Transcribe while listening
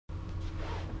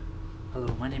Hello,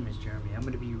 my name is Jeremy. I'm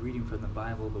going to be reading from the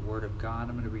Bible, the Word of God.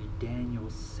 I'm going to read Daniel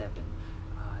 7.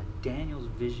 Daniel's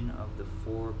vision of the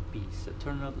four beasts. So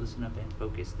turn up, listen up, and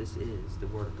focus. This is the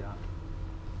Word of God.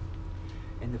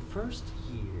 In the first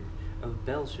year of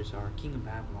Belshazzar, king of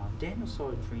Babylon, Daniel saw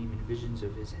a dream and visions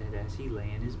of his head as he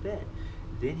lay in his bed.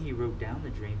 Then he wrote down the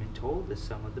dream and told the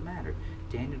sum of the matter.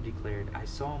 Daniel declared, I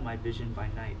saw my vision by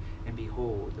night, and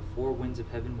behold, the four winds of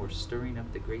heaven were stirring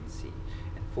up the great sea,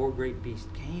 and four great beasts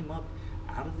came up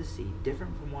out of the sea,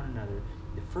 different from one another.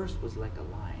 The first was like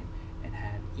a lion, and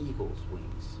had eagle's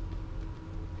wings.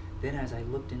 Then as I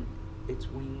looked, in its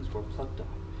wings were plucked off,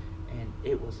 and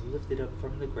it was lifted up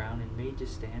from the ground and made to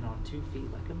stand on 2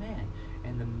 feet like a man.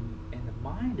 And the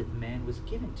mind of the man was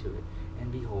given to it.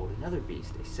 And behold, another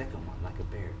beast, a second one like a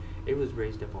bear. It was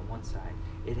raised up on one side.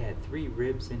 It had 3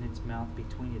 ribs in its mouth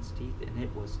between its teeth, and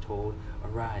it was told,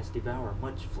 Arise, devour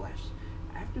much flesh.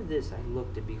 After this I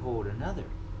looked, and behold, another,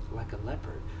 like a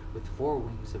leopard, with 4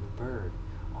 wings of a bird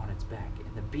on its back.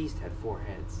 And the beast had 4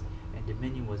 heads, and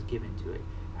dominion was given to it.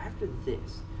 After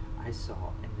this I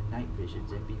saw in the night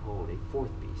visions, and behold, a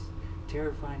 4th beast,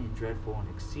 terrifying and dreadful and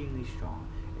exceedingly strong.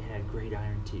 It had great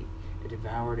iron teeth. It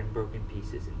devoured and broke in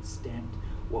pieces, and stamped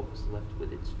what was left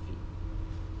with its feet.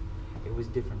 It was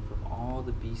different from all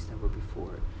the beasts that were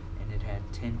before it, and it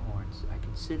had 10 horns. I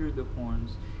considered the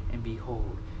horns, and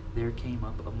behold, there came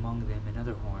up among them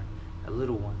another horn, a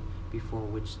little one, before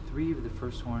which 3 of the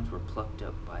first horns were plucked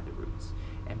up by the roots.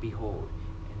 And behold,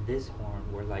 in this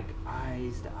horn were like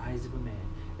eyes, the eyes of a man,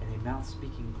 and a mouth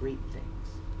speaking great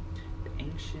things. The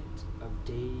Ancient of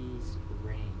Days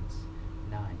reigns.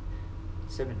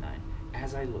 7:9.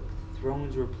 As I looked,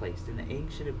 thrones were placed, and the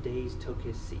Ancient of Days took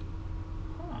his seat.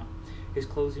 His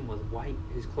clothing was white.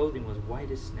 His clothing was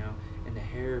white as snow, and the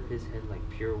hair of his head like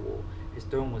pure wool. His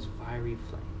throne was fiery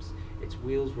flames. Its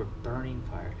wheels were burning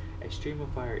fire. A stream of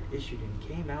fire issued and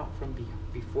came out from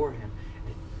before him.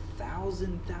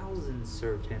 1,000,000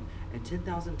 served him, and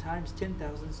 10,000 times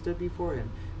 10,000 stood before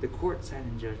him. The court sat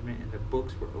in judgment, and the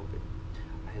books were opened.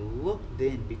 I looked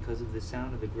then because of the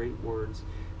sound of the great words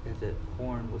that the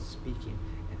horn was speaking,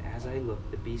 and as I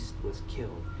looked, the beast was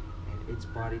killed, and its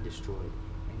body destroyed,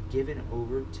 and given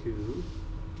over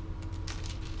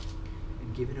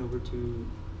to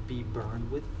be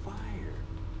burned with fire.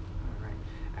 All right.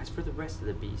 As for the rest of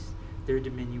the beasts, their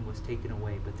dominion was taken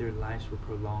away, but their lives were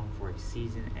prolonged for a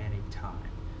season and a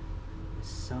time. The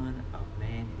Son of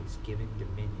Man is given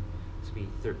dominion. This will be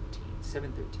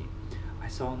 7:13. I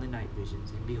saw in the night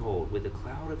visions, and behold, with a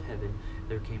cloud of heaven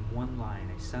there came one lion,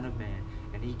 a son of man,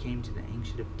 and he came to the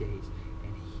Ancient of Days,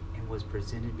 and was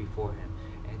presented before him.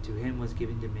 And to him was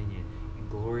given dominion, and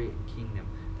glory, and kingdom,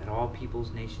 that all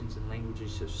peoples, nations, and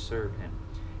languages shall serve him.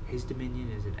 His dominion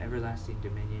is an everlasting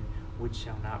dominion which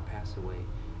shall not pass away,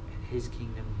 and his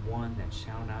kingdom one that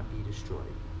shall not be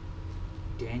destroyed.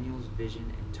 Daniel's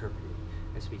vision interpreted.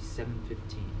 This will be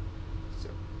 7:15. So,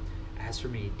 as for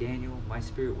me, Daniel, my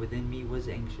spirit within me was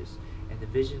anxious, and the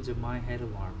visions of my head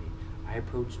alarmed me. I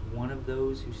approached one of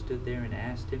those who stood there and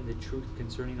asked him the truth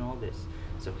concerning all this.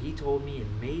 So he told me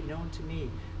and made known to me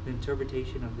the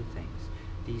interpretation of the things.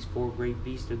 These 4 great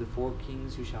beasts are the 4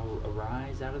 kings who shall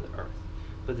arise out of the earth.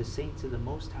 But the saints of the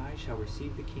Most High shall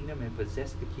receive the kingdom and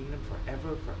possess the kingdom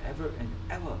forever, forever, and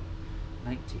ever.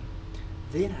 19.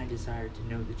 Then I desired to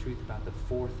know the truth about the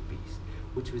 4th beast,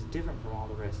 which was different from all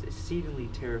the rest, exceedingly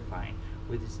terrifying,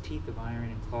 with its teeth of iron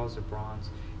and claws of bronze,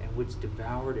 and which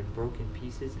devoured and broke in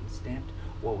pieces and stamped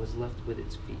what was left with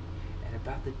its feet. And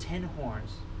about the 10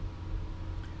 horns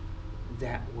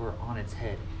that were on its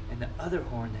head, and the other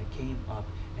horn that came up,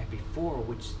 and before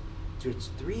which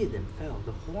 3 of them fell,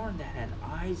 the horn that had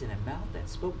eyes and a mouth that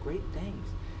spoke great things,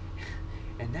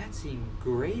 and that seemed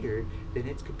greater than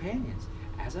its companions.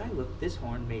 As I looked, this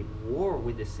horn made war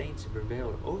with the saints and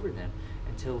prevailed over them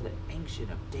until the Ancient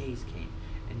of Days came,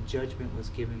 and judgment was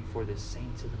given for the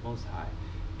saints of the Most High.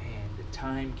 And the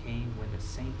time came when the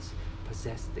saints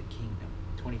possessed the kingdom.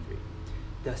 23.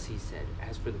 Thus he said,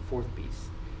 As for the 4th beast,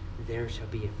 there shall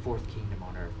be a 4th kingdom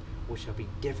on earth, which shall be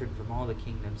different from all the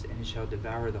kingdoms, and it shall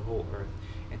devour the whole earth,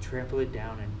 and trample it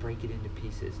down, and break it into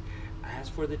pieces. As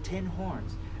for the 10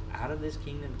 horns, out of this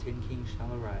kingdom 10 kings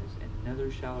shall arise, and another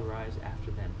shall arise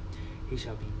after them. He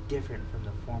shall be different from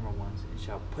the former ones, and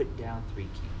shall put down 3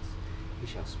 kings. He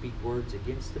shall speak words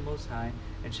against the Most High,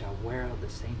 and shall wear out the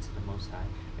saints of the Most High,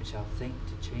 and shall think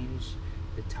to change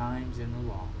the times and the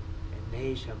law, and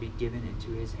they shall be given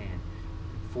into his hand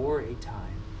for a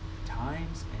time,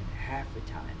 times and half a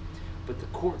time. But the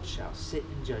court shall sit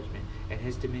in judgment, and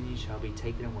his dominion shall be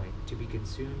taken away, to be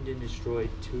consumed and destroyed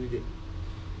to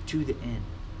the end.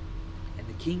 And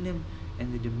the kingdom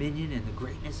and the dominion and the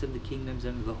greatness of the kingdoms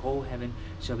under the whole heaven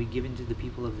shall be given to the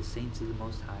people of the saints of the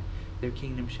Most High. Their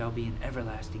kingdom shall be an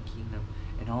everlasting kingdom,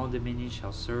 and all dominions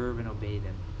shall serve and obey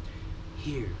them.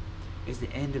 Here is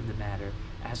the end of the matter.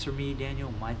 As for me,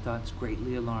 Daniel, my thoughts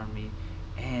greatly alarmed me,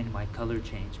 and my color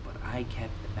changed, but I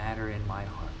kept the matter in my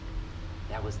heart.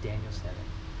 That was Daniel 7.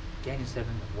 Daniel 7,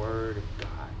 the Word of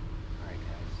God. All right,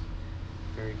 guys.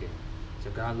 Very good. So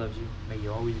God loves you. May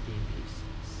you always be in peace.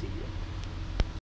 See you.